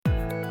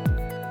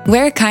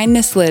Where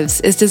Kindness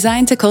Lives is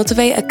designed to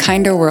cultivate a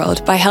kinder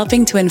world by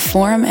helping to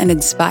inform and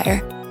inspire.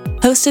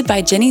 Hosted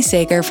by Jennie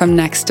Sager from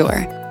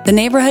Nextdoor, the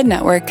neighborhood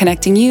network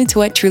connecting you to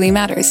what truly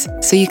matters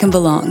so you can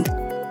belong.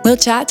 We'll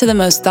chat to the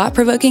most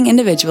thought-provoking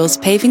individuals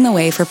paving the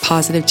way for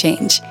positive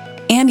change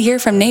and hear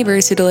from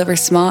neighbors who deliver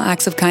small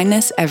acts of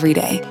kindness every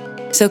day.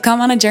 So come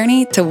on a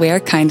journey to where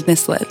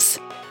kindness lives.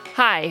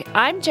 Hi,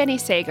 I'm Jennie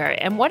Sager,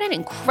 and what an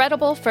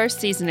incredible first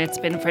season it's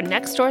been for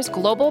Nextdoor's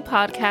global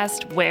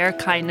podcast, Where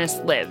Kindness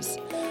Lives.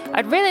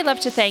 I'd really love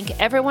to thank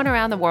everyone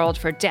around the world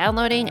for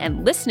downloading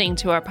and listening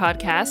to our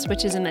podcast,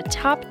 which is in the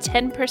top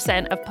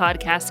 10% of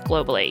podcasts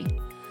globally.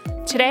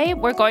 Today,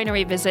 we're going to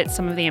revisit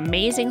some of the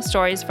amazing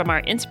stories from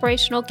our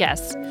inspirational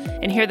guests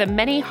and hear the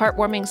many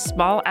heartwarming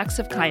small acts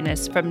of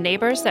kindness from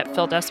neighbors that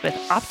filled us with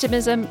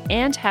optimism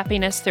and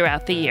happiness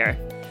throughout the year.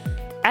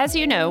 As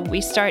you know,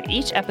 we start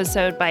each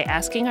episode by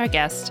asking our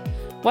guest,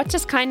 what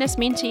does kindness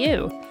mean to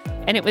you?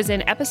 And it was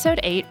in episode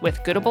 8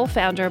 with Goodable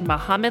founder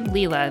Mohammed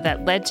Leela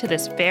that led to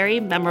this very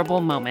memorable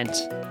moment.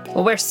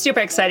 Well, we're super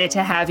excited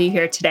to have you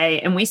here today.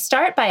 And we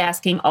start by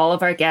asking all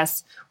of our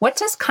guests, what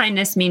does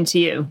kindness mean to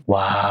you?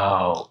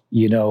 Wow.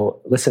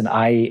 Listen,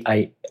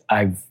 I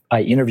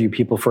interview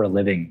people for a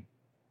living.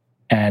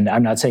 And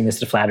I'm not saying this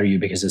to flatter you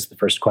because it's the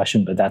first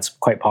question, but that's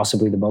quite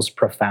possibly the most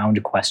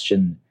profound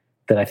question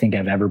that I think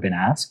I've ever been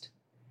asked.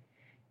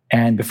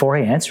 And before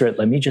I answer it,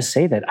 let me just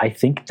say that I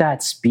think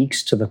that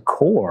speaks to the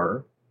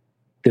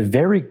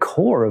very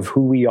core of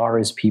who we are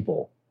as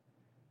people,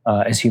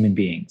 as human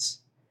beings.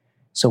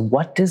 So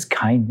what does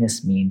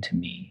kindness mean to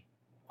me?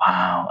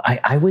 Wow.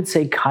 I would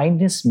say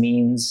kindness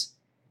means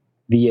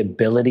the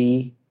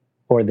ability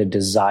or the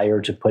desire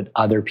to put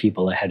other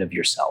people ahead of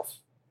yourself.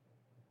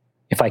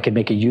 If I could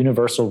make a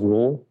universal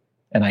rule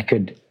and I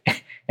could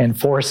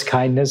enforce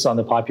kindness on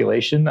the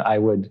population, I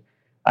would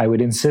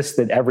insist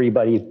that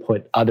everybody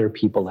put other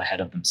people ahead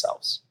of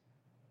themselves.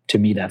 To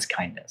me, that's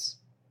kindness.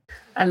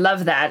 I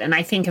love that. And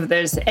I think if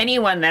there's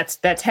anyone that's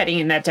heading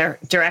in that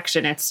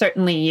direction, it's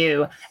certainly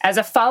you. As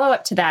a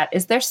follow-up to that,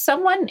 is there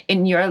someone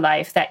in your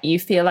life that you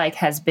feel like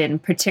has been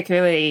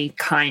particularly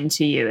kind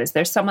to you? Is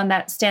there someone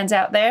that stands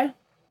out there?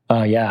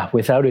 Yeah,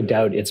 without a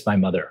doubt, it's my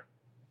mother.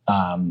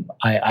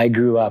 I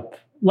grew up,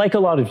 like a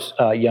lot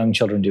of young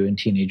children do and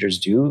teenagers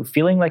do,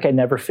 feeling like I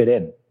never fit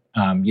in.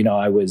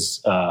 I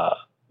was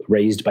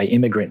raised by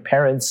immigrant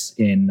parents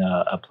in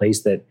a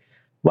place that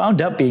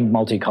wound up being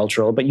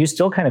multicultural, but you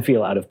still kind of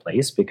feel out of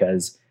place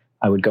because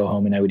I would go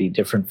home and I would eat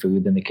different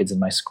food than the kids in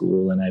my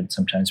school, and I would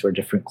sometimes wear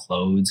different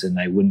clothes, and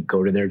I wouldn't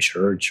go to their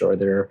church or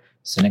their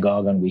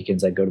synagogue on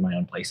weekends. I'd go to my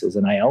own places,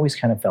 and I always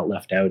kind of felt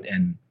left out.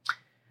 And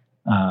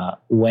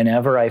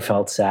whenever I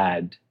felt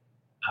sad,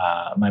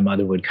 my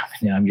mother would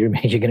come. You're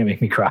going to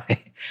make me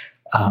cry.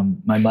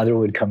 My mother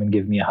would come and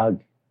give me a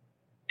hug,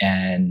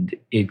 and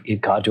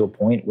it got to a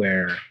point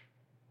where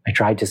I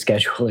tried to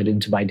schedule it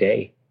into my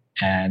day.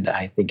 And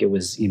I think it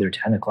was either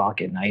 10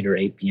 o'clock at night or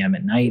 8 p.m.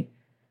 at night.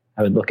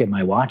 I would look at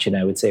my watch and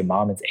I would say,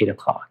 Mom, it's 8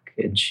 o'clock.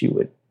 And she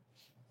would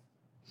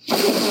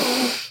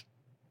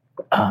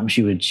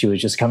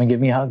just come and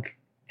give me a hug.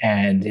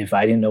 And if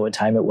I didn't know what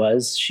time it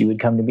was, she would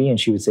come to me and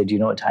she would say, do you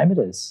know what time it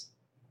is?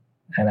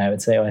 And I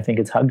would say, I think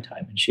it's hug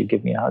time. And she'd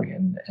give me a hug.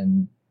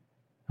 And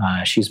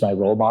she's my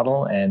role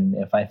model. And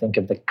if I think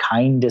of the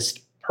kindest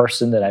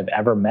person that I've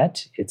ever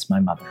met, it's my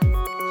mother.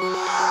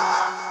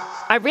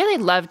 I really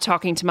loved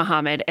talking to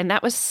Mohammed, and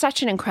that was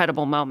such an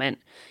incredible moment.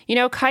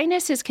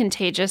 Kindness is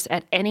contagious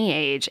at any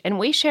age, and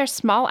we share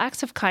small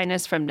acts of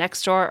kindness from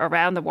Nextdoor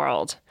around the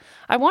world.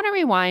 I want to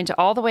rewind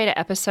all the way to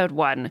episode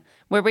 1,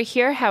 where we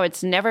hear how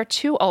it's never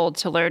too old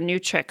to learn new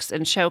tricks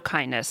and show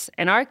kindness,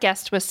 and our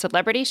guest was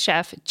celebrity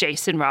chef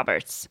Jason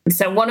Roberts.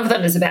 So one of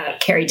them is about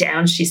Carrie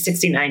Downs. She's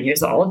 69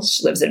 years old.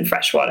 She lives in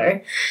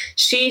Freshwater.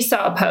 She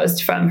saw a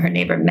post from her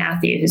neighbor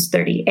Matthew, who's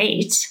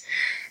 38,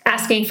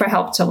 asking for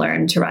help to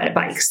learn to ride a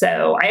bike.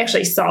 So I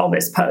actually saw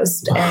this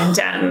post,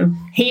 and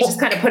he just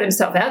kind of put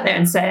himself out there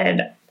and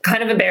said,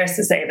 kind of embarrassed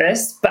to say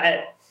this,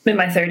 but in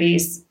my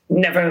 30s,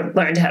 never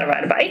learned how to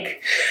ride a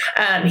bike.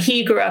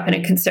 He grew up in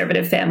a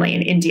conservative family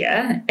in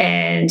India,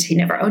 and he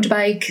never owned a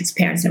bike. His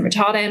parents never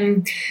taught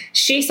him.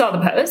 She saw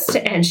the post,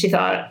 and she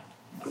thought,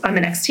 I'm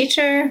an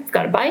ex-teacher, I've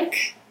got a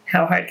bike.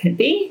 How hard can it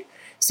be?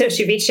 So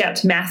she reached out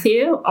to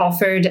Matthew,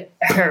 offered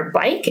her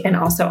bike, and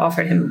also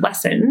offered him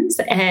lessons.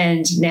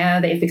 And now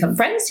they've become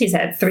friends. He's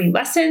had 3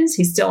 lessons.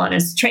 He's still on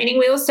his training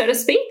wheels, so to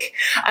speak.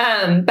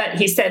 But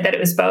he said that it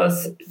was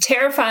both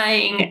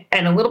terrifying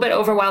and a little bit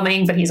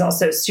overwhelming, but he's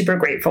also super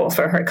grateful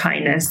for her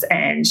kindness.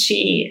 And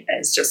she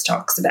just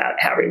talks about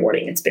how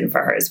rewarding it's been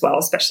for her as well,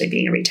 especially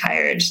being a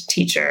retired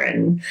teacher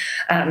and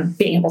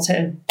being able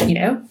to,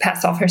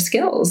 pass off her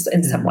skills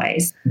in some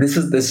ways. This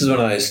is one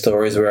of those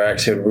stories where I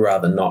actually would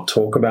rather not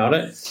talk about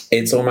it.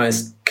 It's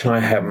almost, can I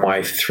have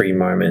my 3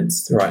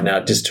 moments right now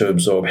just to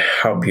absorb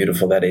how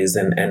beautiful that is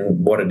and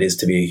what it is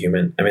to be a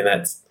human? I mean,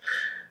 it's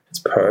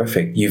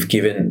perfect. You've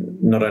given,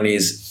 not only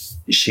is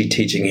she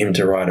teaching him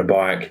to ride a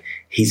bike,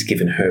 he's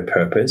given her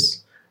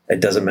purpose. It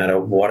doesn't matter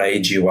what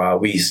age you are,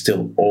 we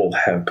still all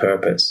have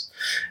purpose.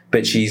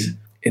 But she's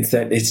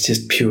it's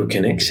just pure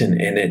connection,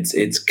 and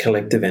it's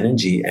collective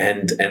energy,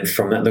 and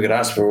from that, look at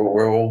us,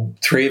 we're all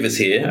three of us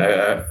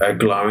here are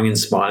glowing and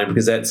smiling,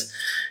 because that's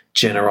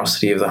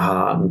generosity of the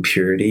heart and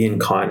purity and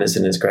kindness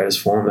in its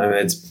greatest form. I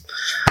mean,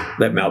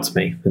 that melts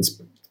me.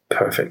 It's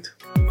perfect.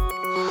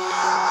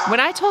 When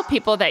I told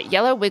people that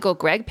Yellow Wiggle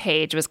Greg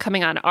Page was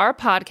coming on our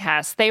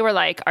podcast, they were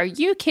like, "Are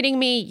you kidding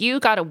me? You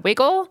got a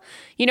wiggle?"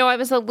 You know, I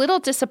was a little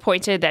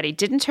disappointed that he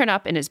didn't turn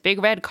up in his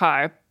big red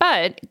car,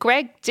 but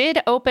Greg did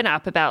open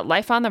up about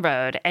life on the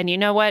road, and you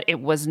know what?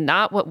 It was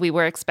not what we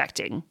were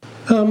expecting.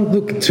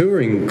 Look,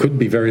 touring could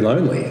be very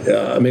lonely.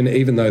 I mean,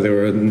 even though there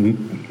were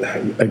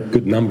a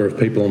good number of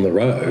people on the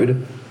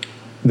road,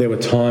 there were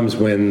times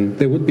when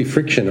there would be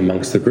friction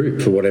amongst the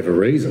group for whatever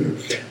reason.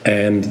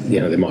 And, you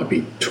know, there might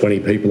be 20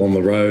 people on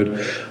the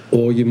road,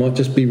 or you might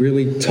just be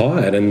really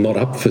tired and not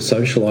up for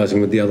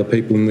socialising with the other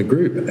people in the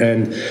group.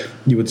 And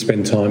you would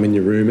spend time in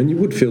your room and you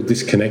would feel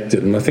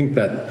disconnected. And I think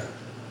that,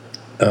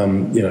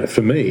 you know,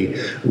 for me,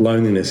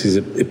 loneliness is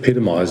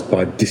epitomised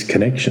by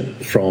disconnection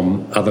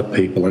from other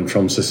people and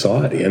from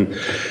society. And,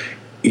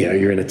 you know,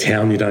 you're in a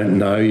town you don't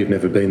know, you've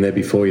never been there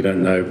before, you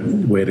don't know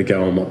where to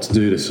go and what to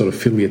do to sort of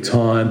fill your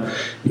time.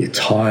 You're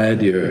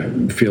tired, you're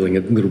feeling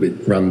a little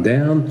bit run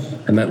down,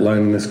 and that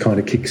loneliness kind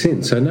of kicks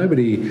in. So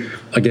everybody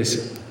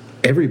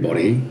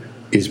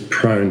is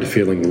prone to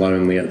feeling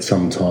lonely at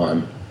some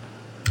time.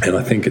 And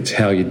I think it's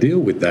how you deal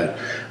with that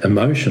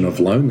emotion of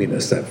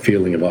loneliness, that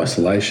feeling of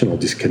isolation or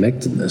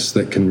disconnectedness,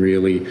 that can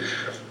really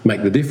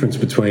make the difference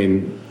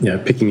between, you know,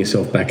 picking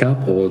yourself back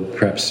up or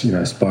perhaps, you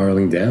know,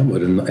 spiralling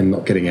downward and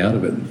not getting out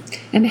of it.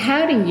 And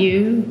how do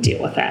you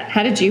deal with that?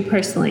 How did you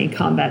personally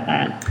combat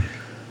that?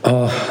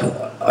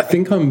 I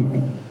think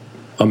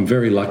I'm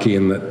very lucky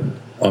in that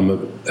I'm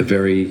a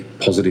very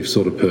positive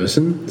sort of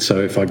person. So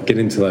if I get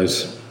into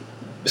those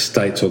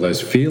states or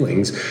those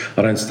feelings,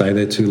 I don't stay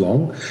there too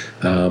long.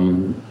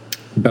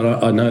 But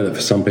I know that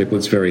for some people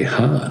it's very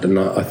hard, and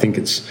I think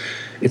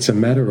it's a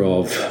matter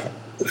of,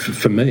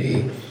 for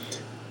me,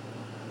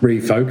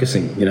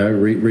 refocusing, you know,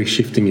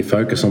 reshifting your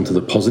focus onto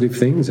the positive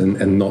things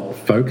and not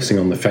focusing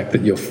on the fact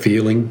that you're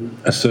feeling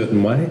a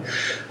certain way.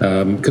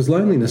 Because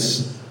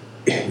loneliness,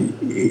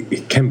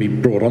 it can be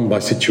brought on by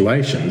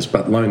situations,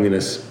 but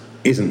loneliness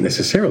isn't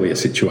necessarily a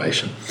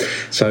situation.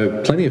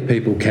 So plenty of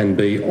people can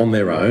be on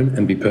their own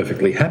and be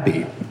perfectly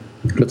happy,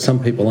 but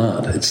some people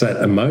aren't. It's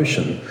that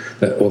emotion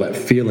or that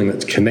feeling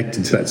that's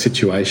connected to that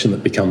situation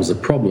that becomes a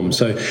problem.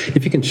 So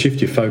if you can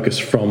shift your focus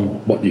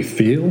from what you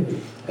feel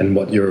and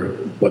what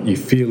you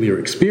feel you're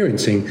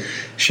experiencing,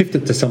 shift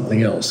it to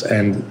something else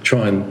and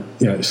try and,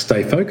 you know,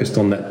 stay focused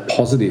on that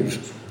positive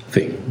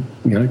thing.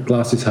 You know,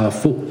 glass is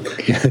half full.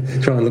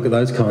 Try and look at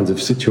those kinds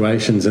of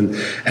situations, and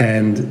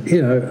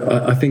you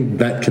know, I think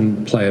that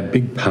can play a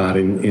big part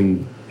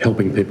in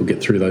helping people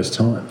get through those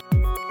times.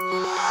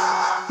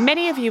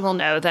 Many of you will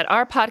know that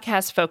our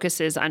podcast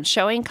focuses on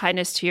showing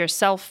kindness to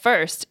yourself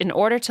first in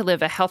order to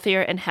live a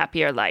healthier and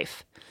happier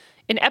life.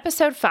 In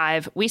episode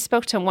 5, we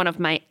spoke to one of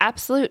my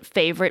absolute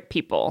favorite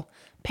people,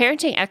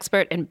 parenting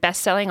expert and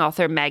best-selling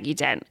author Maggie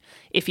Dent.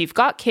 If you've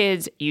got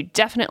kids, you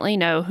definitely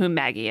know who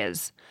Maggie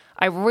is.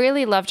 I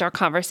really loved our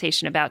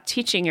conversation about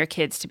teaching your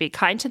kids to be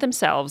kind to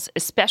themselves,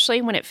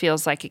 especially when it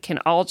feels like it can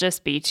all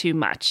just be too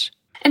much.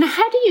 And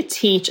how do you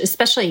teach,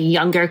 especially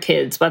younger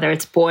kids, whether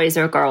it's boys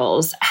or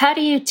girls, how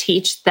do you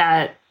teach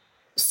that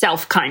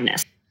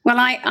self-kindness? Well,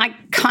 I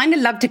kind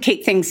of love to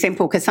keep things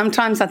simple, because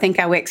sometimes I think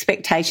our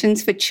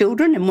expectations for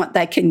children and what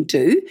they can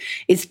do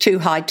is too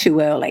high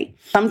too early.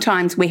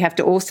 Sometimes we have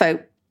to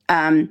also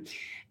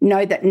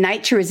know that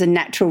nature is a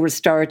natural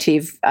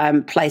restorative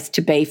place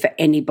to be for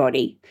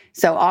anybody.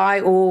 So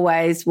I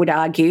always would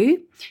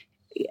argue,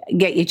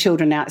 get your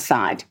children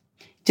outside.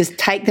 Just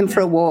take them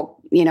for a walk.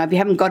 You know, if you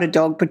haven't got a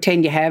dog,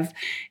 pretend you have,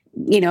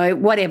 you know,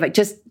 whatever.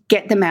 Just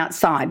get them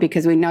outside,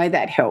 because we know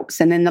that helps.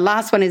 And then the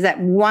last one is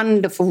that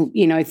wonderful,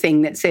 you know,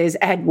 thing that says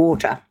add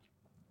water.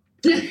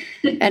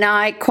 And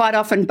I quite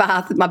often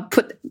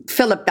put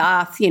Philip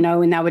bath, you know,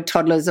 when they were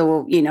toddlers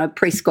or, you know,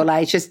 preschool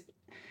age, just,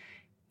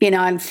 you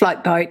know, and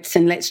float boats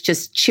and let's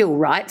just chill,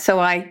 right? So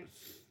I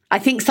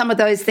think some of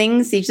those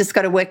things, you just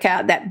got to work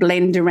out that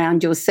blend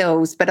around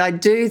yourselves. But I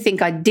do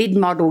think I did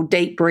model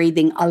deep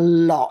breathing a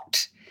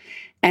lot.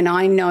 And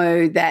I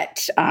know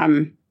that,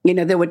 you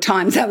know, there were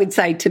times I would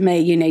say to me,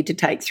 you need to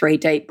take 3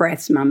 deep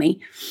breaths, mummy.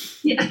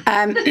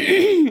 Yeah.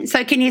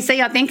 So can you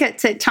see, I think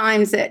it's at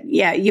times that,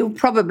 yeah,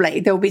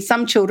 there'll be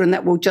some children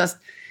that will just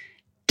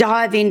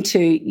dive into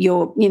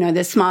your, you know,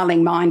 the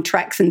smiling mind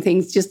tracks and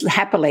things just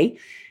happily.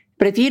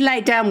 But if you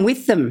lay down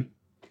with them,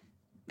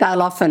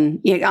 they'll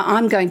often,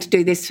 I'm going to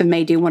do this for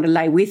me. Do you want to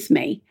lay with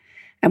me?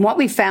 And what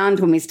we found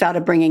when we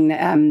started bringing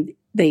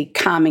the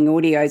calming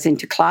audios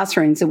into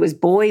classrooms, it was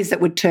boys that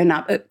would turn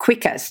up at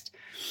quickest,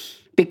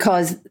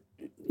 because,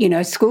 you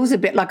know, school's a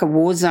bit like a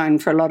war zone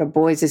for a lot of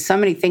boys. There's so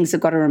many things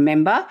they've got to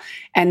remember,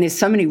 and there's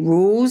so many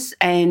rules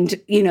and,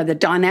 you know, the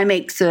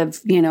dynamics of,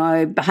 you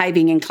know,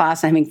 behaving in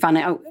class and having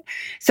fun.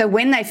 So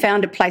when they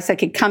found a place they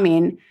could come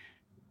in,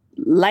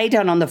 lay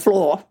down on the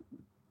floor,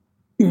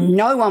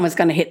 no one was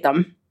going to hit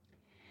them.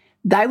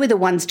 they were the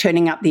ones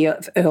turning up the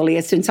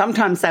earliest. And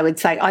sometimes they would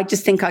say, I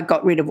just think I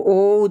got rid of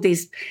all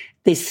this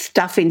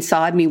stuff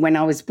inside me when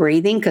I was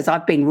breathing because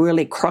I've been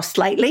really cross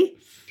lately.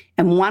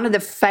 And one of the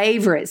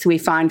favorites we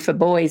find for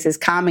boys is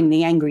calming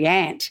the angry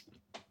ant.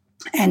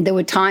 And there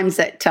were times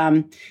that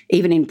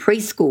even in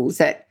preschools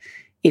that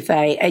if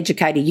an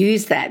educator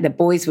used that, the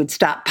boys would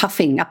start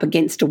puffing up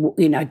against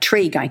a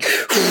tree going,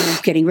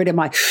 getting rid of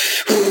my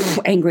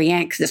angry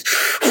ant because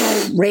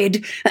it's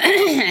red.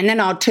 And then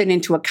I'll turn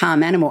into a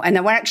calm animal. And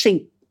they were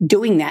actually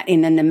doing that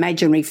in an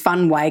imaginary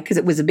fun way because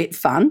it was a bit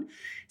fun.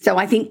 So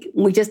I think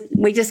we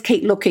just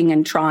keep looking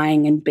and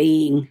trying and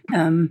being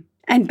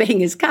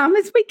as calm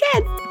as we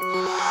can.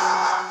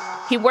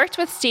 He worked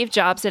with Steve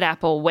Jobs at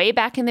Apple way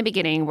back in the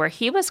beginning where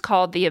he was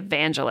called the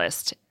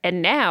evangelist.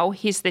 And now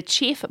he's the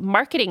chief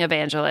marketing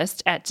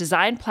evangelist at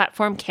design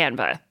platform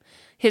Canva.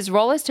 His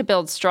role is to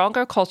build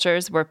stronger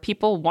cultures where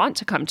people want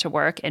to come to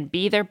work and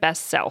be their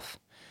best self.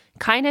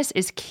 Kindness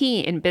is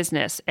key in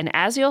business, and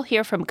as you'll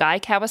hear from Guy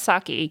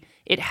Kawasaki,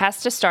 it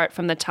has to start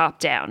from the top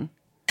down.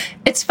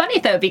 It's funny,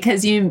 though,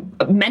 because you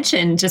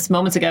mentioned just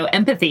moments ago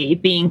empathy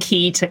being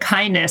key to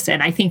kindness,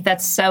 and I think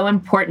that's so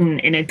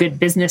important in a good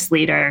business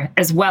leader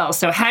as well.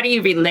 So how do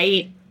you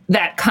relate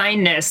that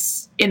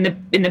kindness in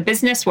the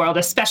business world,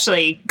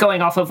 especially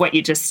going off of what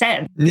you just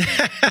said?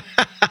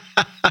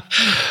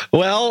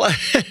 Well,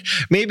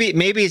 maybe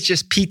it's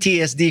just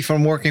PTSD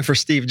from working for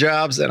Steve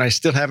Jobs, and I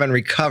still haven't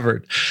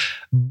recovered.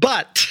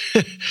 But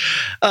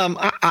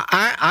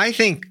I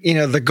think,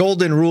 the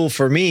golden rule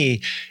for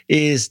me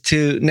is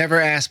to never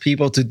ask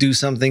people to do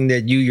something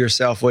that you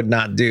yourself would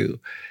not do.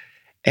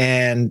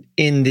 And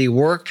in the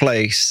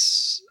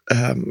workplace,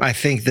 I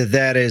think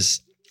that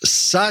is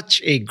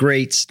such a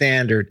great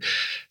standard.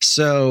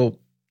 So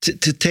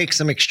to take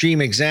some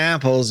extreme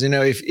examples,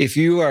 if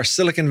you are a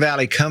Silicon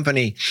Valley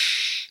company,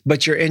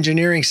 but your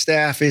engineering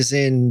staff is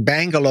in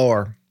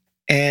Bangalore,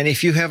 and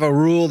if you have a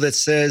rule that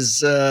says,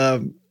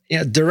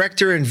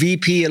 director and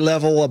VP a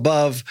level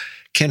above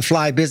can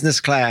fly business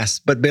class,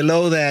 but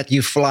below that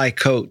you fly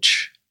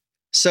coach.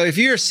 So if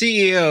you're a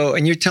CEO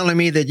and you're telling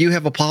me that you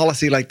have a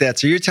policy like that,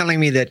 so you're telling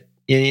me that,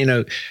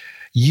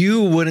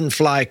 you wouldn't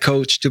fly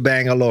coach to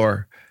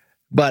Bangalore,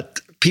 but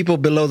people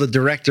below the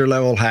director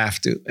level have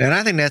to. And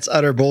I think that's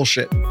utter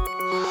bullshit.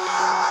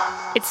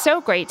 It's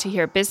so great to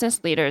hear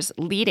business leaders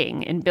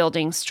leading in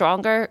building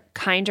stronger,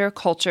 kinder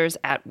cultures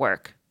at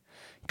work.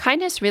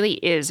 Kindness really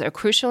is a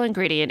crucial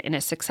ingredient in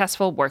a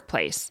successful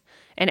workplace.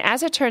 And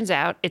as it turns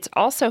out, it's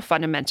also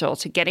fundamental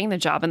to getting the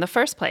job in the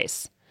first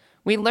place.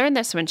 We learned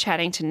this when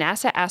chatting to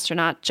NASA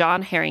astronaut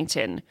John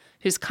Harrington,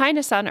 whose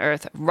kindness on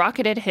Earth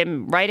rocketed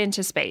him right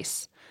into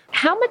space.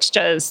 How much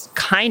does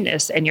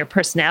kindness and your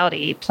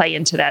personality play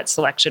into that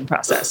selection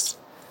process?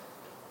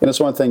 And it's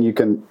one thing you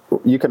can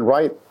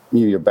write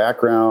your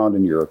background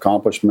and your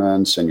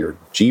accomplishments and your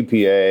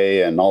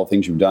GPA and all the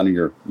things you've done in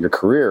your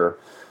career.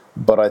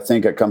 But I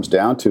think it comes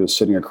down to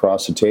sitting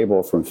across the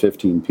table from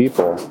 15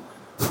 people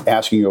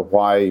asking you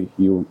why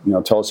you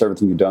tell us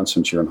everything you've done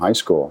since you're in high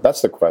school.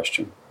 That's the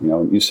question.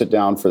 You sit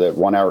down for that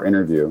 1 hour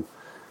interview,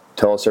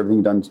 tell us everything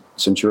you've done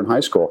since you're in high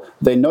school.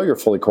 They know you're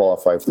fully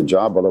qualified for the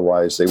job.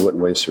 Otherwise, they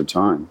wouldn't waste their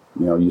time,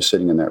 you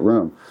sitting in that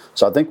room.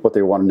 So I think what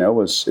they want to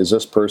know is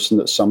this person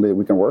that's somebody that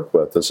we can work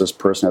with? Does this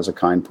person has a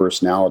kind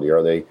personality?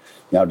 Are they,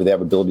 do they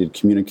have ability to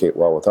communicate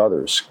well with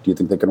others? Do you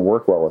think they can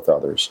work well with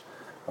others?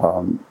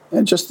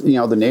 And just,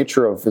 the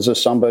nature of, is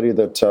this somebody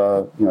that,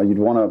 you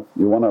want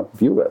to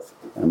view with?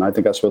 And I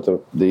think that's what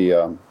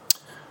the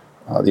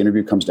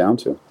interview comes down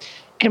to.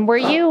 And were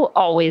you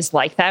always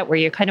like that? Were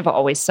you kind of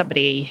always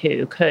somebody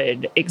who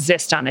could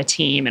exist on a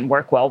team and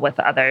work well with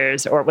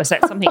others? Or was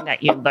that something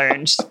that you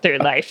learned through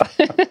life?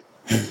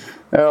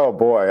 Oh,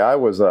 boy. I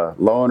was a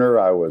loner.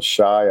 I was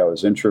shy. I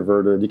was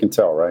introverted. You can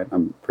tell, right?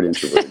 I'm a pretty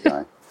introverted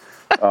guy.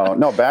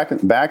 No, back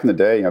in the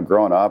day,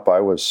 growing up,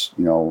 I was,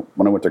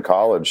 when I went to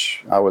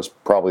college, I was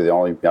probably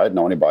I didn't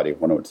know anybody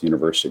when I went to the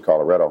University of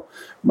Colorado.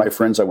 My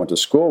friends I went to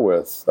school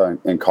with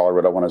in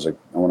Colorado when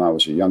I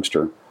was a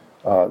youngster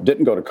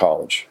didn't go to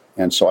college.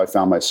 And so I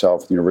found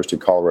myself at the University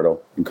of Colorado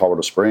in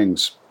Colorado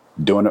Springs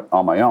doing it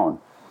on my own,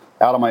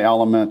 out of my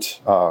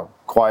element,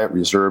 quiet,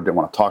 reserved, didn't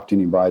want to talk to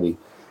anybody.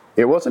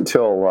 It wasn't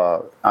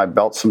until I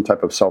built some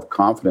type of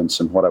self-confidence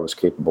in what I was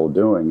capable of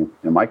doing.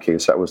 In my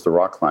case, that was the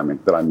rock climbing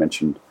that I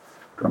mentioned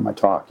during my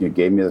talk. It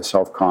gave me the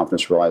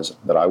self-confidence to realize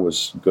that I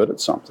was good at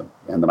something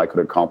and that I could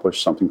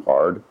accomplish something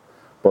hard,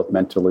 both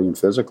mentally and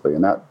physically.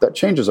 And that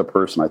changes a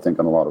person, I think,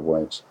 in a lot of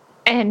ways.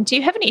 And do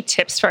you have any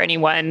tips for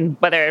anyone,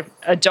 whether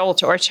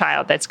adult or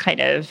child, that's kind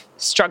of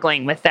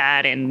struggling with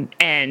that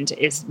and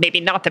is maybe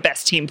not the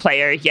best team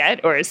player yet,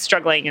 or is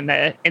struggling in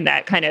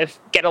that kind of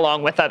get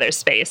along with others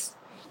space?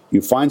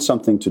 You find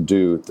something to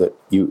do that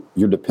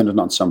you're dependent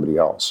on somebody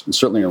else. And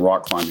certainly in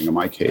rock climbing, in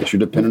my case,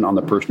 you're dependent on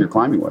the person you're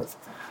climbing with.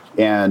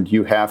 And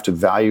you have to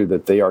value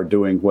that they are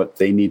doing what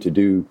they need to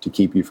do to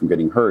keep you from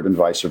getting hurt, and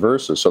vice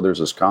versa. So there's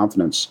this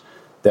confidence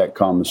that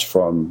comes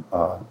from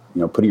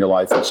putting your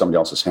life in somebody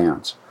else's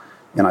hands.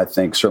 And I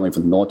think certainly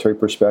from the military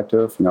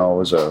perspective,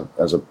 as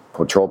a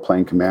patrol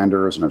plane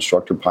commander, as an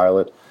instructor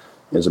pilot,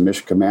 as a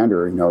mission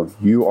commander,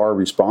 you are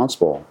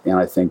responsible. And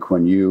I think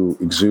when you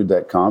exude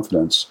that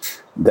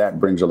confidence, that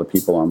brings other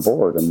people on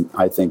board. And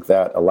I think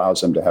that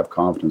allows them to have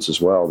confidence as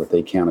well that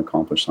they can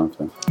accomplish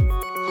something.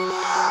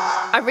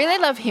 I really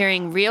love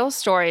hearing real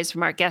stories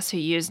from our guests who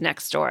use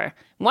Nextdoor.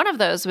 One of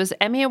those was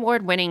Emmy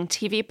Award-winning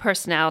TV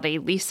personality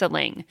Lisa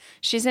Ling.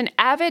 She's an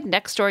avid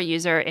Nextdoor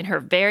user in her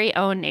very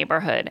own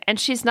neighborhood, and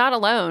she's not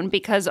alone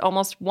because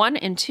almost 1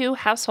 in 2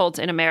 households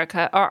in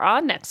America are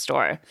on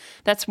Nextdoor.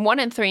 That's 1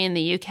 in 3 in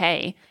the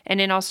UK,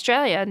 and in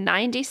Australia,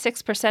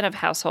 96% of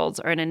households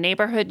are in a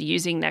neighborhood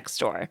using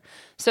Nextdoor.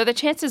 So the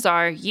chances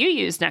are you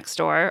use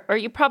Nextdoor, or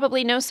you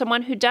probably know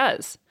someone who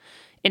does.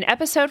 In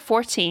episode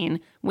 14,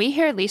 we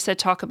hear Lisa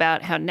talk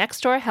about how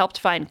Nextdoor helped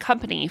find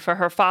company for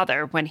her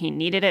father when he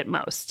needed it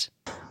most.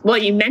 Well,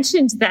 you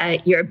mentioned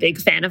that you're a big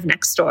fan of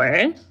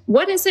Nextdoor.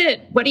 What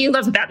do you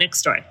love about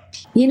Nextdoor?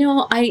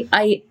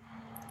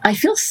 I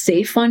feel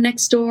safe on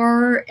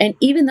Nextdoor. And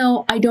even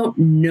though I don't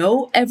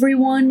know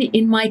everyone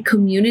in my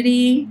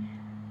community,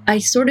 I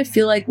sort of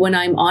feel like when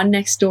I'm on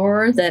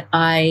Nextdoor that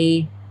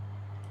I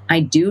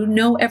do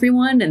know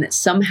everyone, and that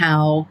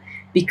somehow,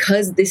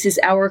 because this is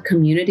our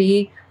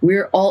community,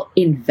 we're all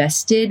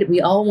invested. We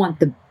all want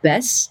the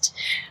best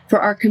for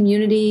our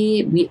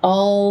community. We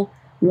all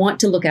want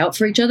to look out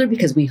for each other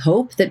because we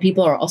hope that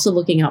people are also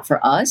looking out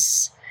for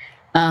us.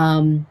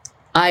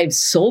 I've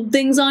sold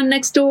things on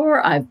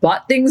Nextdoor. I've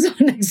bought things on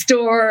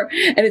Nextdoor.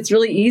 And it's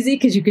really easy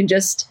because you can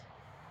just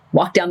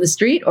walk down the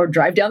street or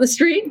drive down the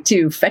street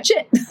to fetch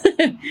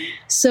it.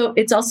 So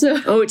it's also...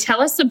 Oh,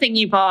 tell us something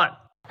you bought.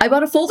 I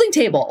bought a folding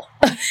table.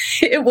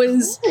 It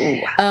was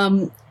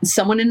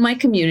someone in my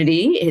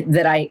community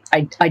that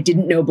I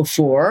didn't know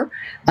before,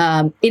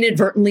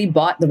 inadvertently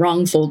bought the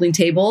wrong folding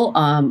table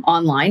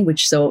online,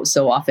 which so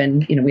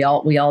often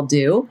we all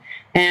do.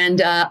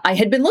 And I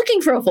had been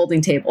looking for a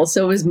folding table,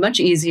 so it was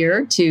much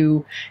easier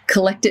to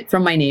collect it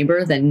from my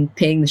neighbor than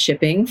paying the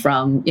shipping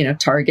from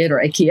Target or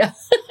IKEA.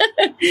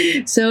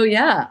 So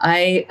yeah,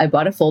 I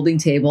bought a folding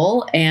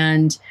table,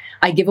 and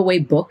I give away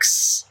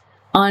books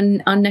on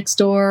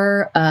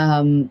Nextdoor.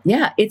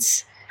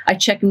 I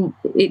check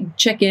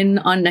in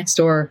on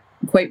Nextdoor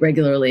quite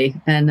regularly,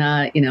 and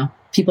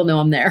people know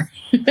I'm there.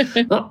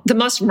 Well, the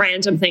most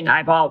random thing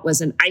I bought was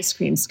an ice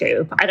cream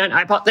scoop. I don't know.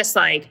 I bought this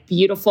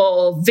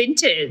beautiful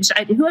vintage.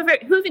 Whoever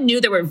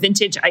knew there were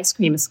vintage ice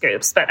cream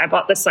scoops, but I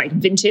bought this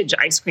vintage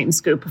ice cream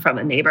scoop from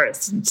a neighbor.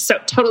 It's so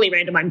totally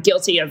random. I'm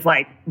guilty of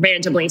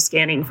randomly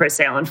scanning for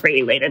sale and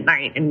free late at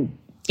night and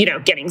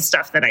getting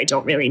stuff that I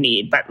don't really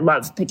need, but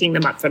love picking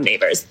them up from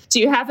neighbors. Do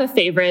you have a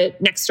favorite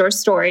Nextdoor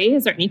story?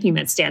 Is there anything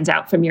that stands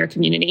out from your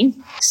community?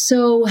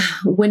 So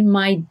when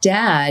my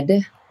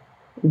dad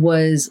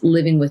was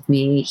living with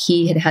me,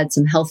 he had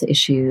some health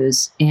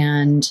issues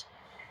and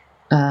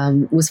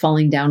was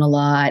falling down a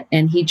lot.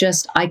 And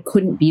I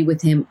couldn't be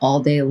with him all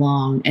day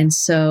long. And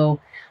so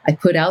I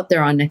put out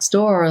there on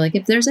Nextdoor,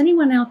 if there's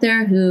anyone out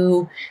there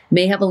who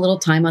may have a little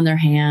time on their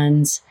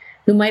hands,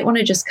 who might want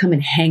to just come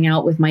and hang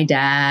out with my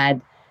dad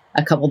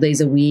a couple days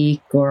a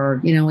week,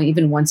 or,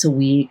 even once a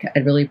week,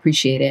 I'd really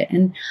appreciate it.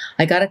 And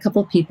I got a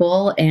couple of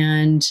people,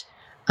 and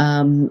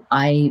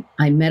I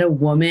met a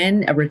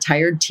woman, a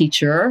retired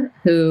teacher,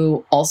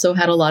 who also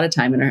had a lot of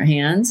time in her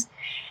hands.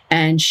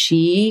 And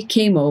she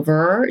came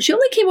over. She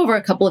only came over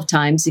a couple of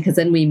times because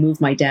then we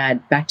moved my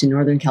dad back to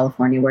Northern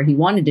California where he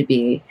wanted to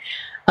be.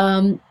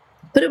 But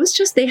it was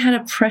just, they had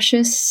a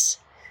precious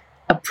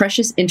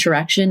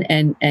interaction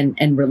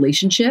and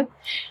relationship.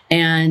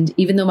 And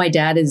even though my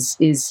dad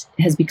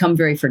has become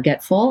very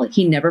forgetful,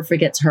 he never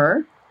forgets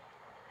her.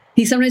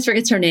 He sometimes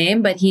forgets her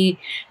name, but he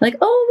what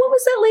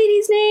was that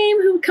lady's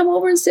name who would come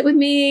over and sit with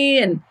me?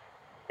 And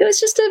it was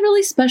just a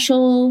really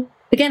special,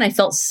 again, I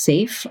felt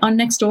safe on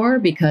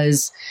Nextdoor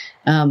because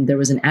there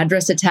was an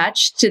address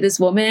attached to this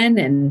woman,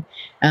 and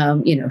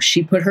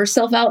she put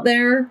herself out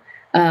there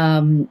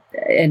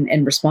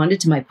and responded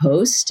to my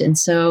post. And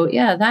so,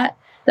 yeah, that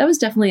was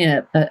definitely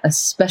a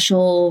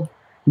special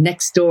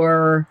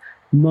Nextdoor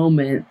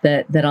moment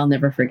that I'll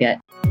never forget.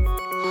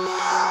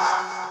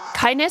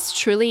 Kindness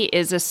truly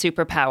is a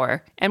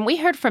superpower, and we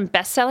heard from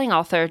best-selling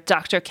author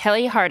Dr.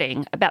 Kelly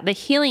Harding about the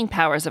healing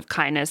powers of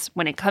kindness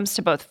when it comes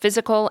to both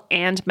physical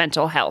and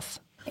mental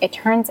health. It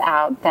turns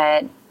out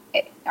that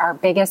our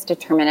biggest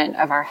determinant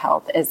of our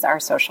health is our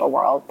social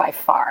world by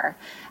far.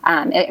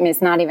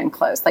 It's not even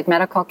close.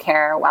 Medical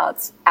care, while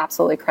it's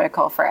absolutely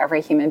critical for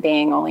every human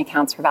being, only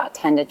counts for about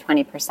 10 to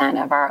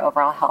 20% of our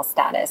overall health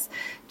status.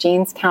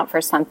 Genes count for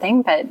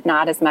something, but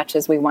not as much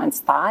as we once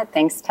thought,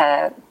 thanks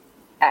to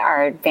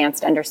our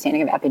advanced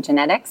understanding of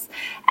epigenetics.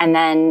 And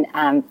then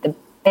the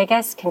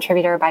biggest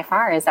contributor by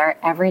far is our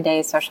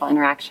everyday social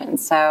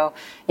interactions. So,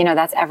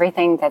 that's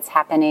everything that's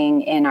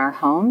happening in our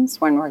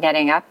homes when we're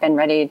getting up and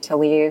ready to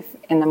leave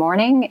in the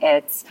morning.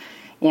 It's,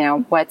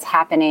 what's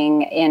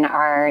happening in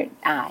our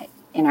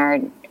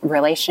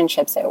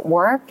relationships at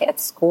work, at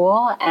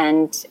school,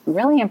 and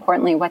really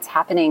importantly, what's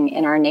happening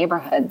in our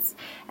neighborhoods.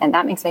 And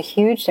that makes a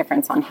huge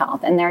difference on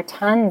health. And there are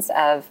tons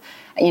of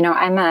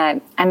I'm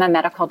a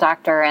medical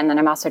doctor, and then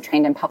I'm also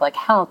trained in public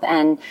health.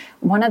 And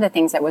one of the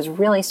things that was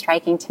really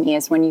striking to me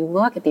is when you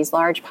look at these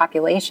large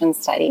population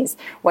studies,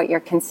 what you're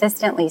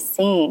consistently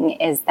seeing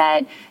is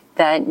that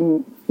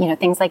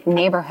things like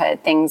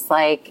neighborhood, things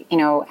like,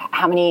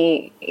 how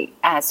many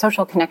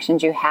social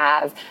connections you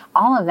have,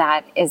 all of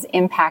that is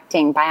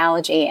impacting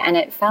biology. And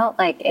it felt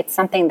like it's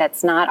something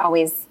that's not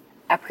always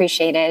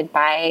appreciated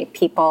by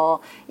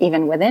people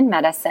even within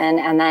medicine.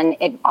 And then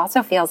it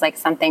also feels like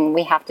something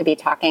we have to be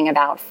talking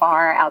about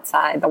far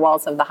outside the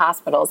walls of the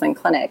hospitals and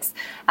clinics.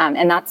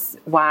 And that's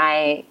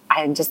why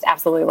I just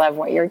absolutely love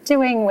what you're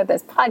doing with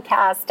this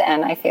podcast.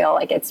 And I feel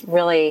like it's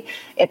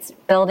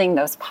building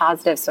those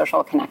positive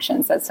social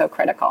connections that's so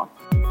critical.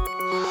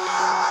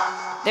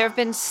 There have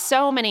been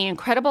so many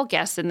incredible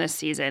guests in this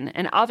season,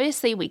 and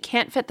obviously we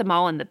can't fit them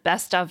all in the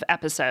best of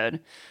episode.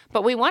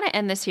 But we want to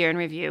end this year in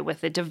review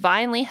with the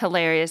divinely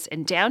hilarious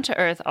and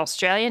down-to-earth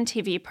Australian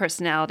TV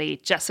personality,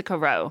 Jessica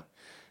Rowe.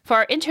 For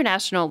our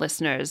international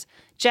listeners,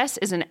 Jess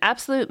is an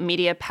absolute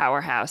media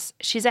powerhouse.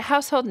 She's a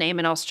household name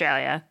in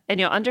Australia, and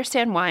you'll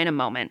understand why in a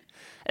moment.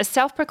 A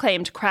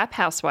self-proclaimed crap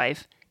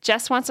housewife,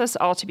 Jess wants us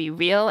all to be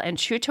real and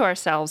true to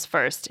ourselves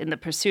first in the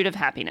pursuit of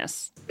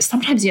happiness.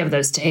 Sometimes you have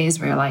those days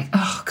where you're like,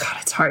 oh God,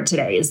 it's hard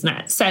today, isn't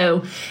it?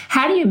 So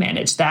how do you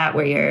manage that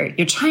where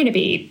you're trying to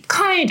be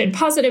kind and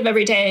positive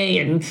every day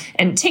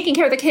and taking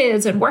care of the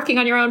kids and working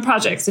on your own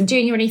projects and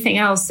doing anything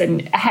else?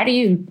 And how do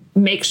you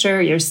make sure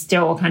you're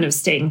still kind of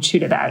staying true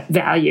to that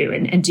value?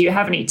 And do you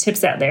have any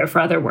tips out there for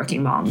other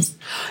working moms?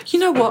 You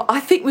know what? I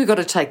think we've got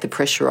to take the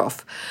pressure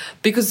off,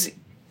 because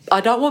I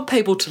don't want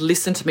people to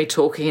listen to me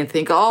talking and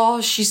think,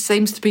 oh, she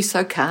seems to be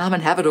so calm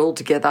and have it all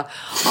together.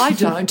 I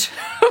don't.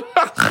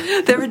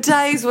 There are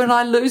days when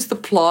I lose the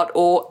plot,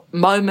 or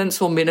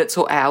moments or minutes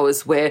or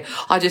hours where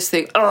I just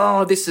think,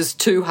 oh, this is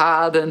too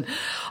hard, and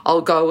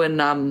I'll go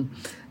and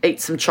eat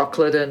some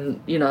chocolate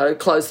and,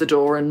 close the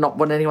door and not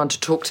want anyone to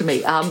talk to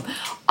me.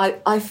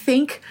 I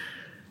think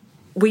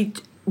we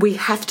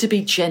have to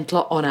be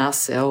gentler on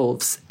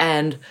ourselves.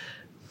 And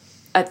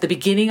at the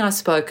beginning, I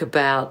spoke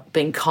about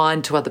being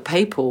kind to other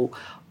people.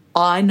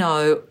 I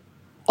know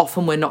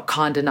often we're not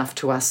kind enough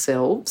to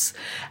ourselves,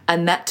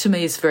 and that to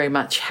me is very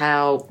much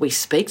how we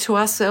speak to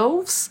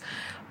ourselves.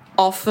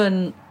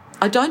 Often,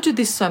 I don't do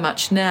this so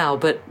much now,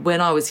 but when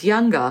I was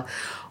younger,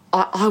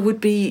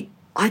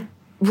 I'd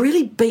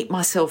really beat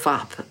myself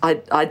up.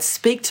 I'd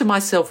speak to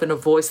myself in a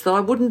voice that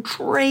I wouldn't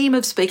dream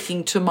of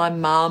speaking to my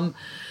mum,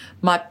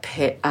 my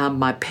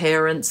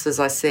parents, as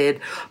I said,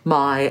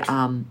 my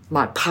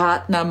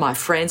partner, my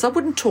friends. I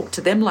wouldn't talk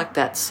to them like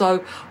that.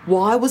 So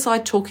why was I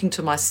talking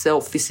to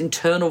myself, this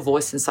internal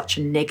voice, in such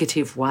a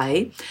negative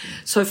way?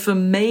 So for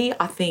me,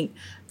 I think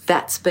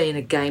that's been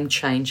a game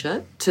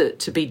changer,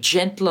 to be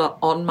gentler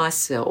on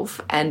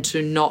myself and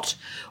to not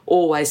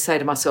always say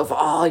to myself,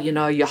 oh,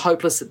 you're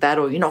hopeless at that,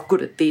 or you're not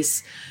good at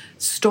this.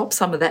 Stop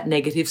some of that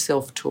negative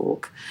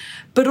self-talk.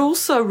 But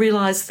also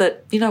realise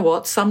that,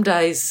 some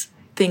days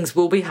things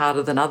will be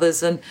harder than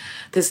others, and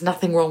there's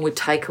nothing wrong with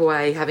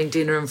takeaway, having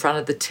dinner in front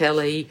of the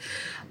telly,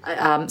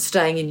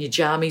 staying in your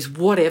jammies,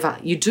 whatever.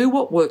 You do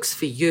what works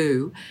for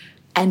you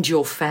and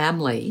your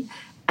family,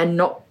 and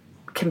not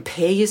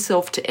compare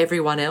yourself to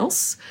everyone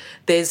else.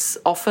 There's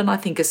often, I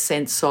think, a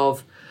sense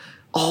of,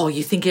 oh,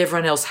 you think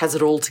everyone else has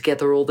it all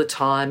together all the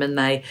time and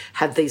they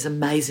have these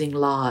amazing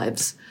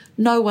lives.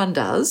 No one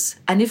does.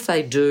 And if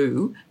they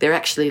do, they're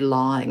actually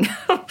lying.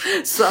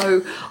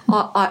 So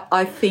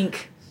I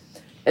think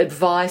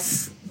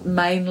advice,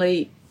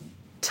 mainly,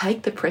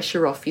 take the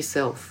pressure off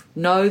yourself.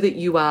 Know that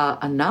you are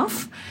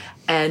enough,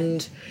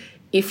 and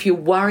if you're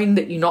worrying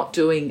that you're not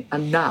doing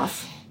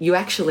enough, you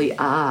actually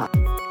are.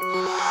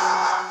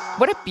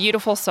 What a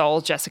beautiful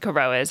soul Jessica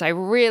Rowe is. I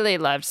really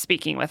loved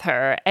speaking with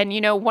her. And,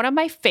 one of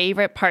my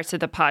favorite parts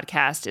of the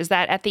podcast is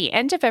that at the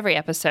end of every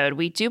episode,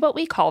 we do what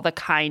we call the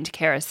Kind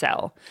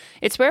Carousel.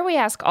 It's where we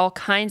ask all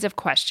kinds of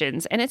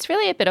questions, and it's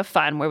really a bit of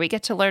fun where we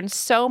get to learn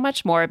so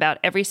much more about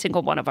every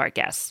single one of our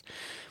guests.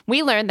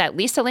 We learned that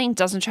Lisa Ling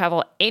doesn't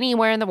travel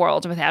anywhere in the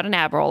world without an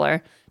ab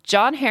roller.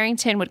 John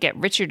Harrington would get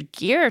Richard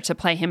Gere to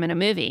play him in a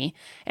movie.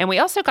 And we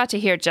also got to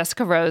hear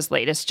Jessica Rowe's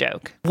latest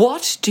joke.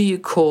 What do you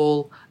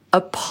call a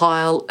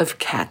pile of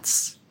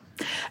cats?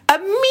 A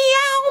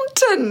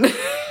meowton.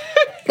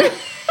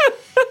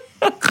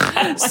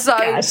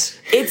 Gosh.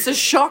 It's a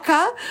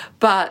shocker,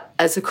 but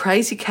as a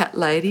crazy cat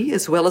lady,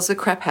 as well as a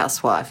crap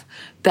housewife,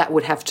 that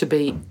would have to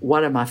be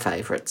one of my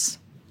favourites.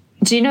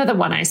 Do you know the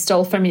one I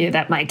stole from you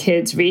that my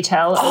kids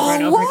retell over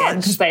and over again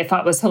because they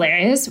thought was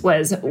hilarious?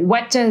 Was,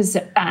 what does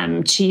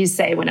cheese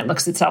say when it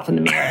looks itself in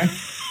the mirror?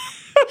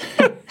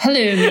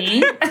 Hello,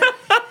 me.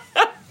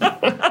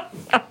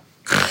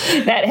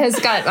 That has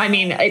got,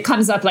 it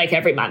comes up like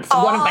every month.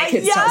 One of my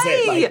kids tells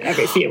it like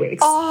every few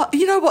weeks. Oh,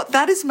 you know what?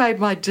 That has made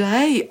my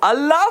day. I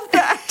love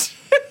that.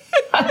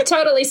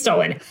 Totally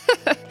stolen.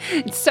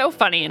 It's so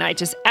funny, and I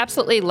just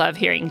absolutely love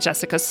hearing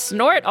Jessica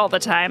snort all the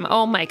time.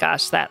 Oh my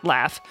gosh, that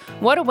laugh.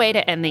 What a way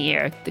to end the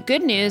year. The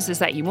good news is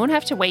that you won't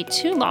have to wait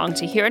too long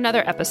to hear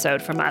another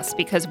episode from us,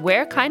 because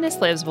Where Kindness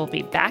Lives will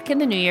be back in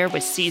the new year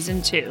with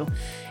season 2.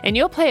 And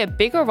you'll play a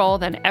bigger role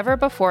than ever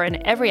before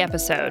in every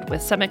episode,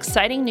 with some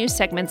exciting new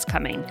segments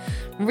coming.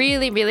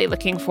 Really, really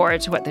looking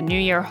forward to what the new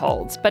year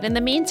holds. But in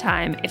the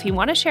meantime, if you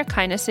want to share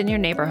kindness in your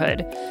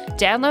neighborhood,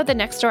 download the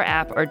Nextdoor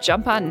app or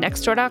jump on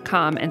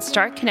nextdoor.com and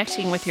start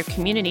connecting with your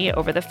community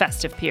over the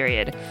festive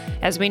period,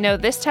 as we know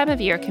this time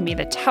of year can be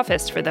the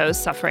toughest for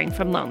those suffering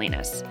from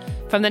loneliness.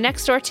 From the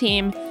Nextdoor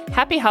team,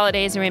 happy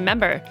holidays, and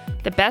remember,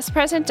 the best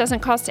present doesn't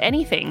cost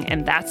anything,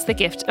 and that's the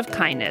gift of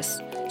kindness.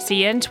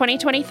 See you in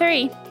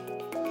 2023.